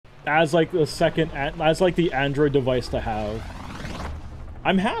as like the second, as like the Android device to have.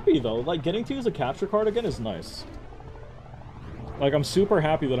 I'm happy though, like getting to use a capture card again is nice. Like I'm super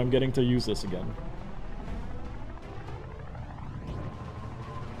happy that I'm getting to use this again.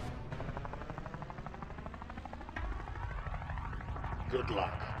 Good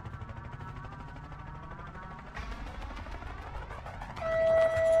luck.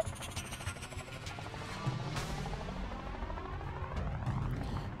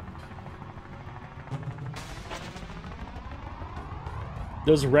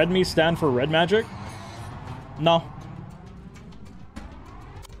 Does red me stand for red magic? No.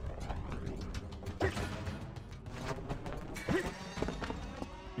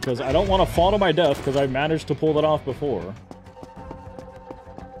 Because I don't want to fall to my death because I managed to pull that off before.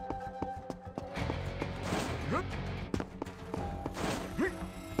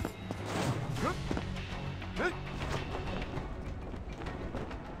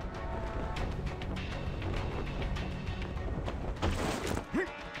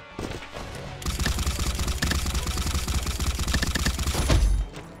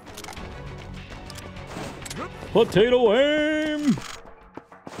 Potato aim!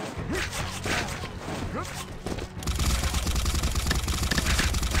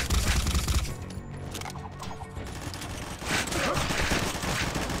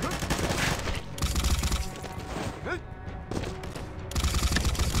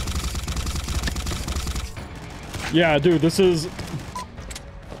 Yeah, dude, this is...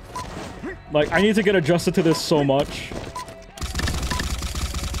 Like, I need to get adjusted to this so much.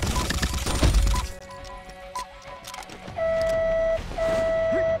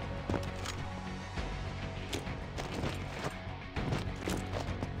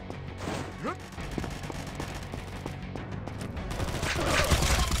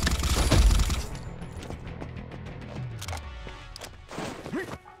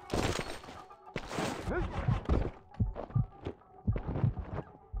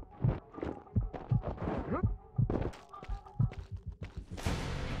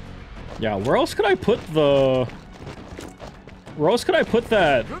 Yeah, where else could I put the... Where else could I put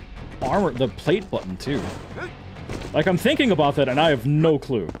that armor, the plate button, too? Like, I'm thinking about that, and I have no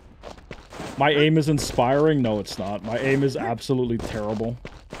clue. My aim is inspiring? No, it's not. My aim is absolutely terrible.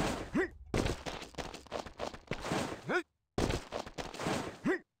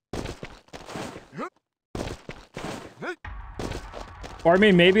 Or, I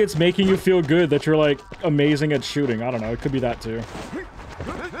mean, maybe it's making you feel good that you're, like, amazing at shooting. I don't know. It could be that, too.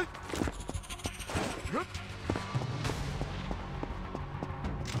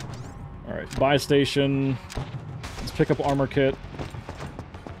 Alright, buy station. Let's pick up armor kit.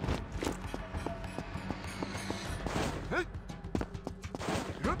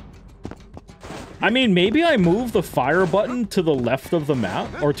 I mean, maybe I move the fire button to the left of the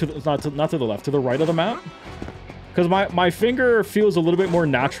map, or to the, not to the left, to the right of the map, because my finger feels a little bit more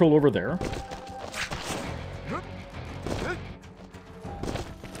natural over there.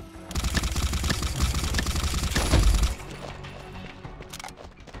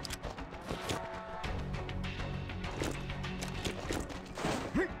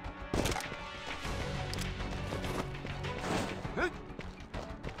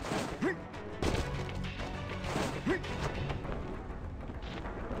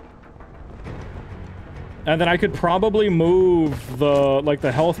 And then I could probably move the, like,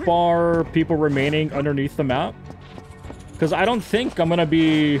 the health bar people remaining underneath the map. Because I don't think I'm gonna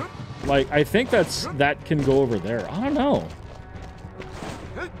be, like, I think that can go over there. I don't know.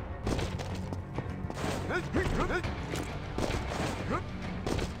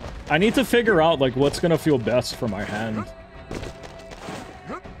 I need to figure out, like, what's gonna feel best for my hand.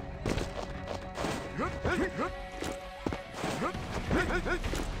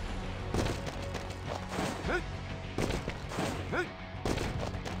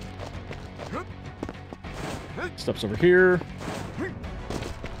 Steps over here.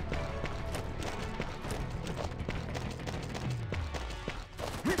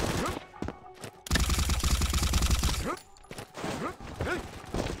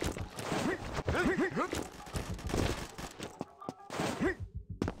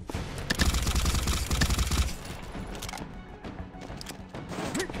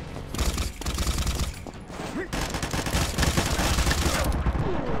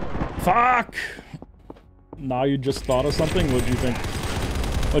 Fuck! Now you just thought of something? What'd you think?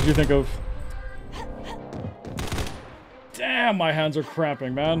 What'd you think of? Damn, my hands are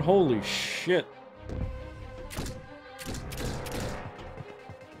cramping, man. Holy shit.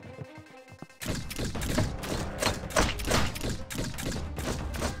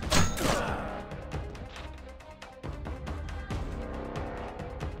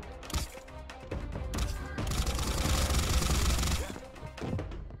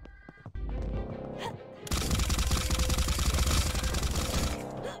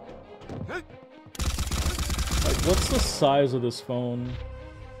 what's the size of this phone?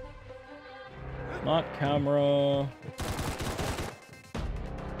 Not camera.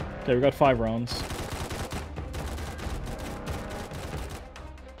 Okay, we got 5 rounds.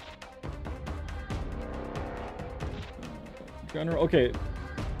 General, okay.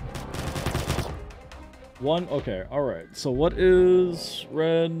 1, okay, alright. So what is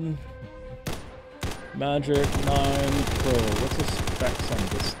red? Magic 9 Pro. What's the specs on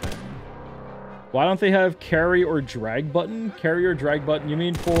this thing? Why don't they have carry or drag button? Carry or drag button, you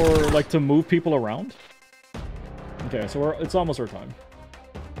mean for, like, to move people around? Okay, so it's almost our time.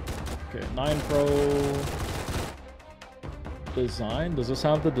 Okay, 9 Pro... Design? Does this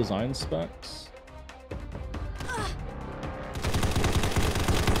have the design specs?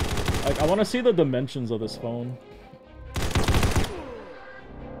 Like, I want to see the dimensions of this phone.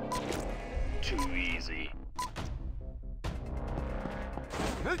 Too easy.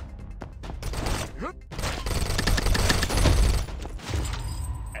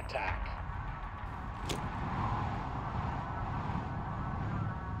 Attack.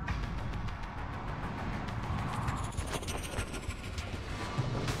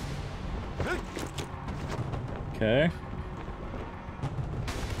 Okay.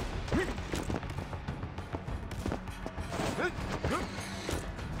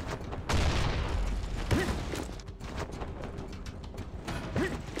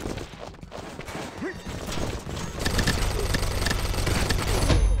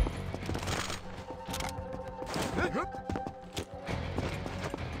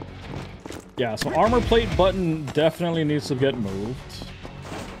 Yeah, so armor plate button definitely needs to get moved.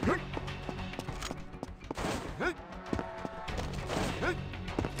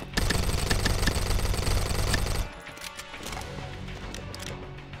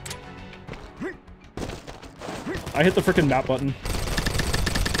 I hit the freaking map button.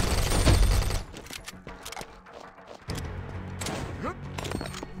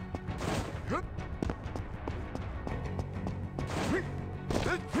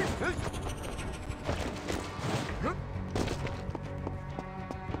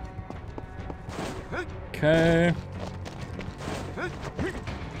 Okay.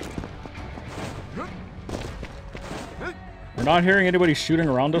 We're not hearing anybody shooting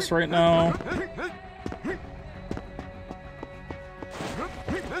around us right now.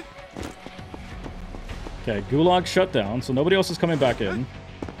 Okay, Gulag shut down, so nobody else is coming back in.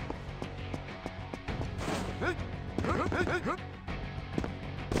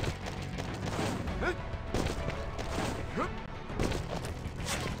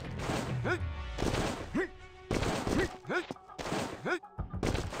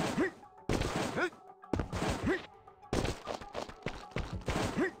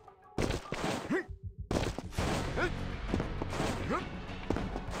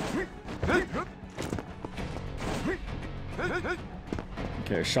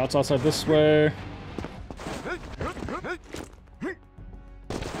 Okay, shots outside this way.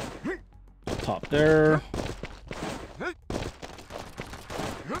 Top there.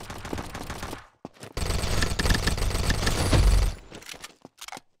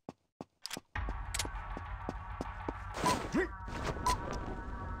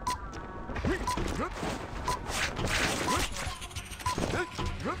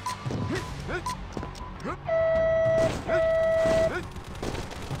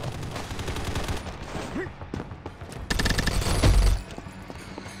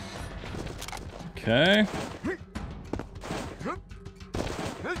 Okay.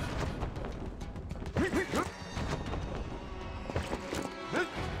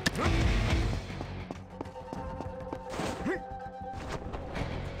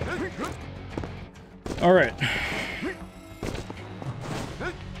 All right.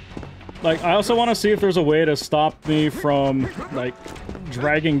 Like, I also want to see if there's a way to stop me from, like,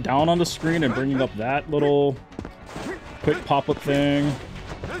 dragging down on the screen and bringing up that little quick pop-up thing.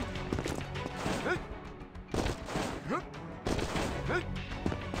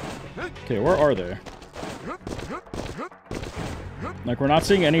 Okay, where are they? Like, we're not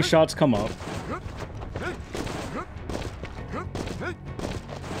seeing any shots come up.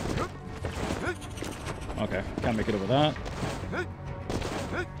 Okay, can't make it over that.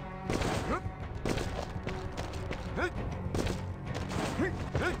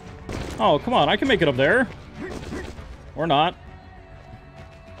 Oh, come on, I can make it up there. Or not.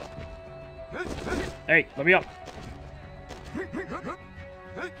 Hey, let me up.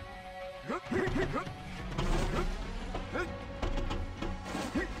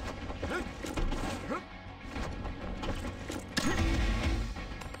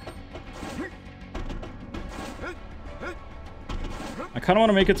 I kind of want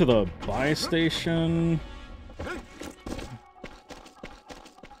to make it to the buy station.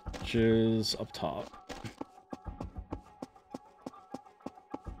 which is up top.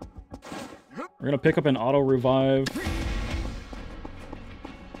 We're gonna pick up an auto revive.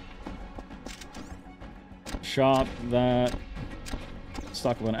 Shot that.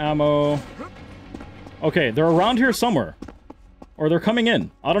 Stock of an ammo. Okay, they're around here somewhere. Or they're coming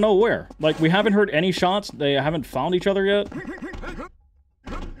in. I don't know where. Like, we haven't heard any shots. They haven't found each other yet.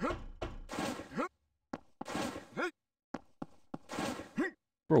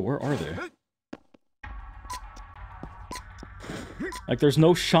 Bro, where are they? Like, there's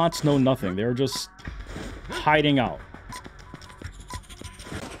no shots, no nothing. They're just hiding out.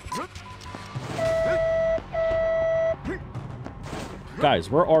 Guys,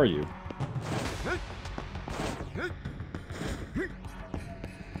 where are you?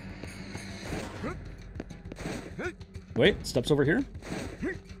 Wait, steps over here?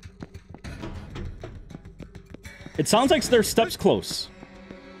 It sounds like there's steps close.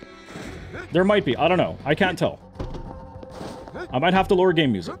 There might be. I don't know. I can't tell. I might have to lower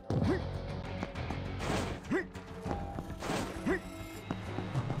game music.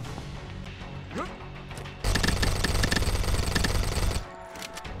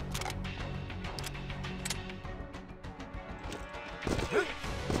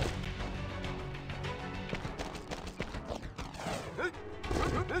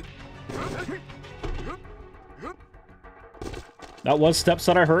 That was steps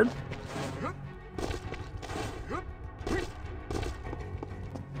that I heard.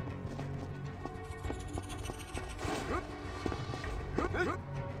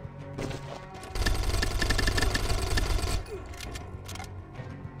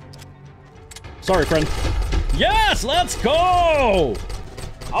 Sorry, friend. Yes, let's go!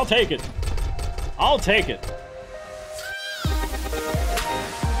 I'll take it. I'll take it.